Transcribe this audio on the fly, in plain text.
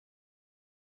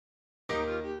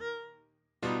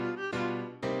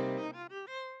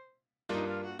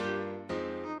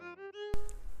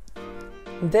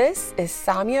This is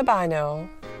Samia Bano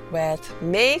with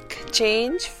Make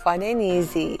Change Fun and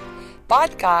Easy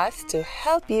podcast to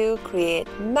help you create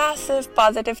massive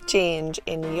positive change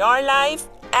in your life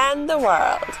and the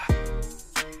world.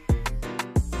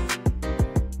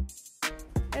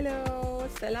 Hello,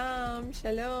 salam,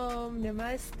 shalom,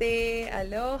 namaste,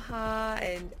 aloha,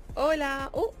 and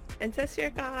hola. Oh, and Sat Sri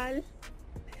Akal.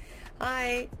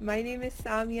 Hi, my name is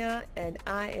Samia and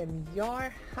I am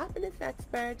your happiness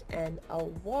expert and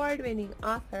award-winning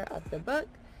author of the book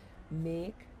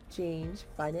Make Change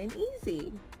Fun and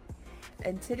Easy.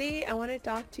 And today I want to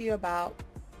talk to you about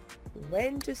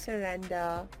when to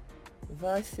surrender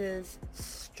versus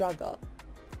struggle.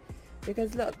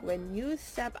 Because look, when you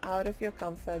step out of your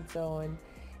comfort zone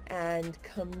and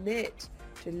commit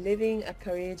to living a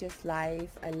courageous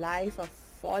life, a life of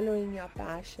following your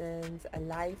passions, a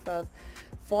life of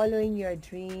following your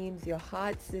dreams, your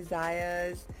heart's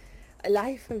desires, a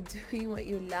life of doing what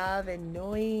you love and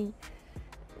knowing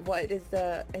what is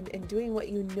and doing what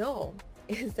you know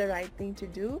is the right thing to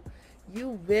do,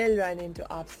 you will run into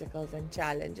obstacles and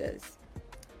challenges.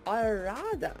 Or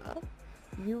rather,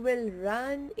 you will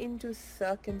run into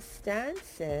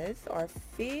circumstances or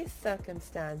face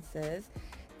circumstances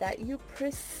that you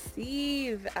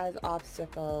perceive as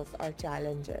obstacles or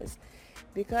challenges.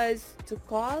 Because to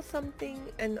call something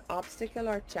an obstacle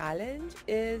or challenge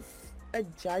is a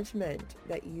judgment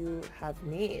that you have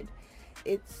made.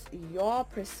 It's your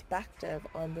perspective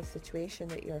on the situation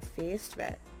that you're faced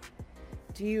with.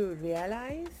 Do you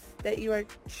realize that you are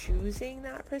choosing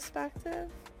that perspective?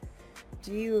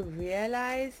 Do you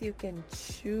realize you can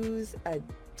choose a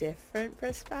different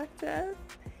perspective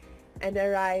and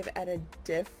arrive at a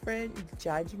different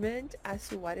judgment as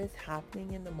to what is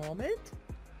happening in the moment?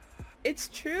 It's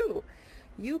true.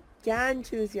 You can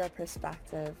choose your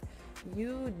perspective.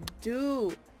 You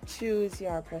do choose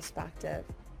your perspective.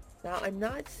 Now, I'm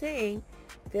not saying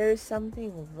there's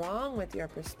something wrong with your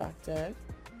perspective.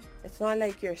 It's not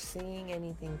like you're seeing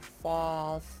anything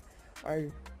false or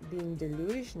being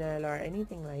delusional or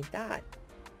anything like that.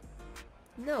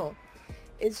 No.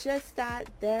 It's just that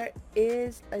there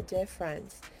is a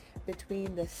difference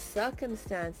between the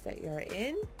circumstance that you're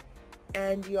in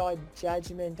and your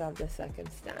judgment of the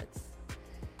circumstance.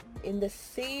 In the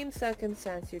same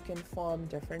circumstance, you can form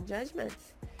different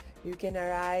judgments. You can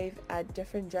arrive at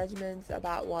different judgments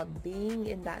about what being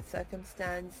in that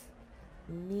circumstance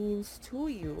means to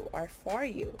you or for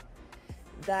you.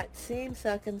 That same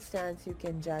circumstance you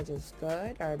can judge as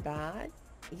good or bad,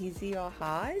 easy or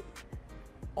hard,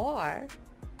 or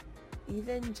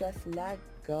even just let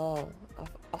go of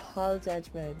all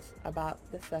judgments about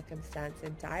the circumstance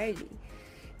entirely.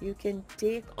 You can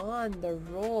take on the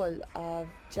role of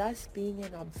just being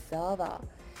an observer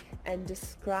and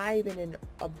describe in an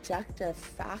objective,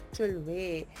 factual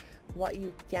way what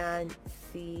you can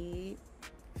see,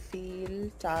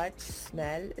 feel, touch,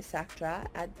 smell, etc.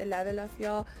 at the level of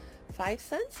your five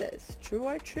senses, true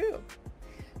or true.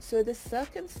 So the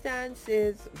circumstance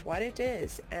is what it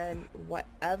is, and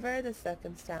whatever the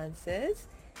circumstance is,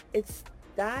 it's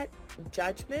that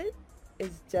judgment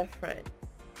is different.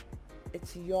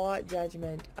 It's your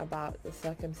judgment about the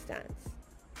circumstance.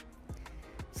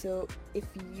 So if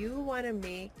you want to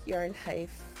make your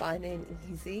life fun and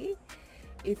easy,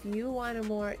 if you want to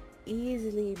more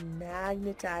easily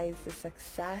magnetize the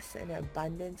success and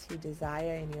abundance you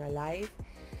desire in your life,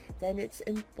 then it's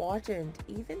important,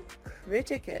 even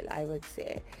critical, I would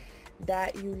say,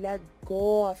 that you let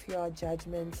go of your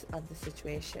judgments of the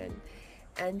situation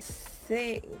and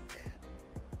sink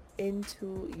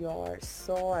into your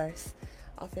source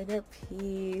of inner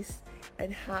peace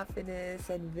and happiness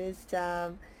and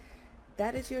wisdom.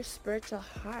 That is your spiritual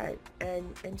heart,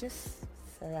 and just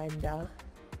surrender.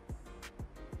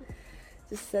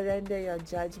 Just surrender your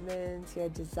judgments, your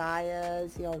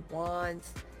desires, your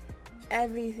wants,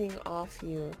 everything off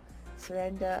you.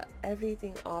 Surrender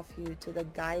everything off you to the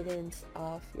guidance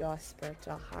of your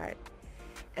spiritual heart,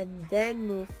 and then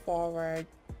move forward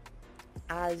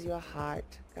as your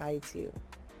heart guides you.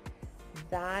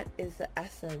 That is the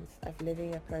essence of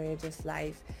living a courageous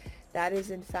life. That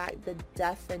is in fact the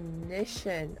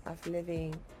definition of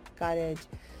living courage,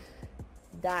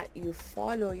 that you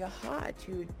follow your heart.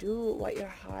 You do what your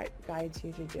heart guides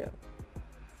you to do.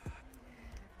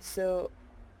 So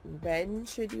when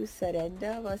should you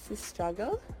surrender versus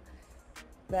struggle?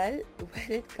 Well,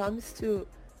 when it comes to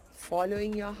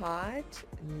following your heart,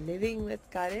 living with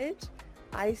courage,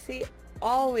 I say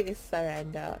always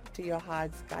surrender to your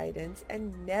heart's guidance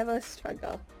and never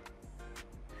struggle.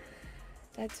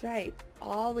 That's right.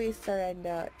 Always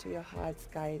surrender to your heart's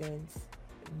guidance.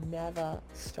 Never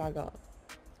struggle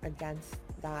against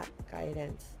that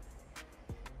guidance.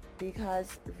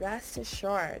 Because rest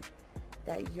assured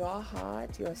that your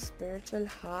heart, your spiritual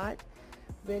heart,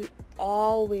 will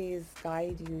always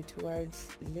guide you towards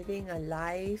living a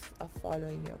life of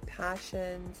following your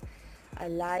passions, a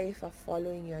life of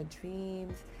following your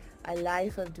dreams, a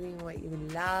life of doing what you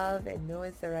love and know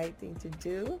is the right thing to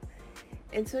do.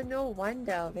 And so no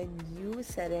wonder when you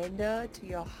surrender to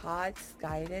your heart's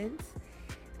guidance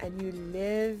and you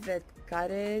live with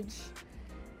courage,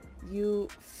 you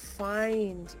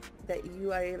find that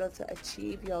you are able to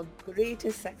achieve your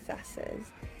greatest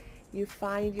successes. You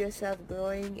find yourself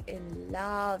growing in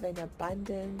love and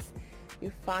abundance.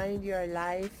 You find your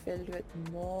life filled with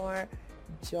more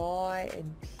joy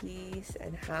and peace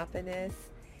and happiness.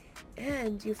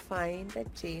 And you find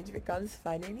that change becomes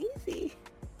fun and easy.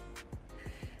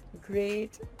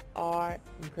 Great or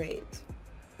great.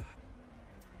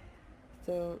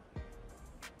 So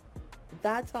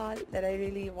that's all that I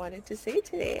really wanted to say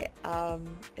today. And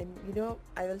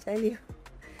I will tell you,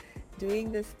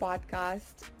 doing this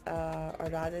podcast, or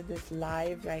rather this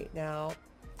live right now,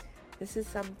 this is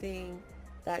something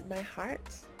that my heart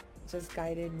just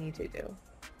guided me to do.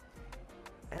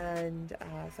 And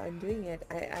so I'm doing it.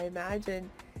 I imagine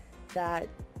that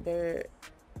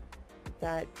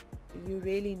that you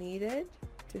really needed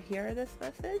to hear this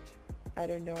message. I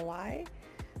don't know why,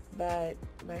 but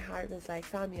my heart was like,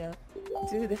 Samia,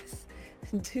 do this,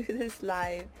 do this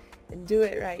live, and do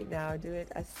it right now. Do it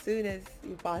as soon as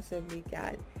you possibly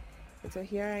can. And so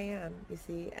here I am, you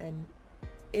see, and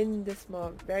in this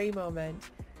very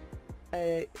moment,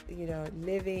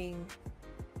 living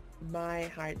my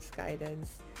heart's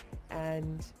guidance.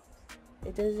 And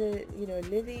it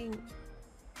doesn't, living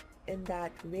in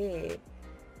that way,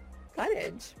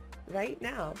 courage right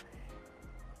now.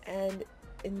 And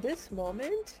in this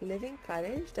moment, living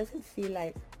courage doesn't feel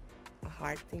like a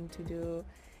hard thing to do.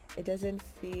 It doesn't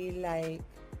feel like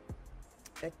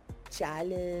a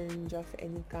challenge of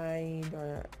any kind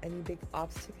or any big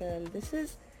obstacle. This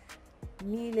is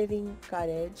me living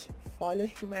courage,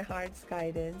 following my heart's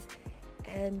guidance,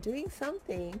 and doing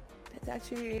something that's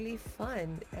actually really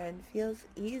fun and feels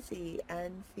easy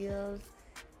and feels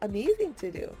amazing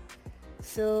to do.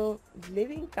 So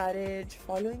living courage,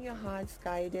 following your heart's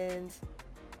guidance,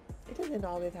 it doesn't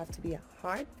always have to be a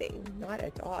hard thing, not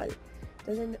at all. It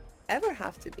doesn't ever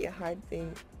have to be a hard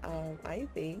thing, I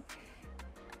think.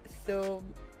 So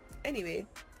anyway,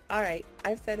 all right,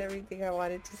 I've said everything I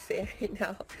wanted to say right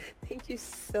now. Thank you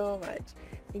so much.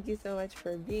 Thank you so much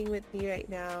for being with me right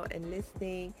now and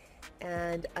listening.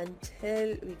 And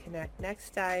until we connect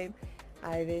next time,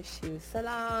 I wish you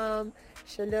salam,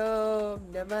 shalom,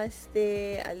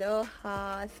 namaste,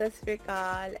 aloha,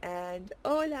 sasrikal, and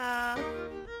hola.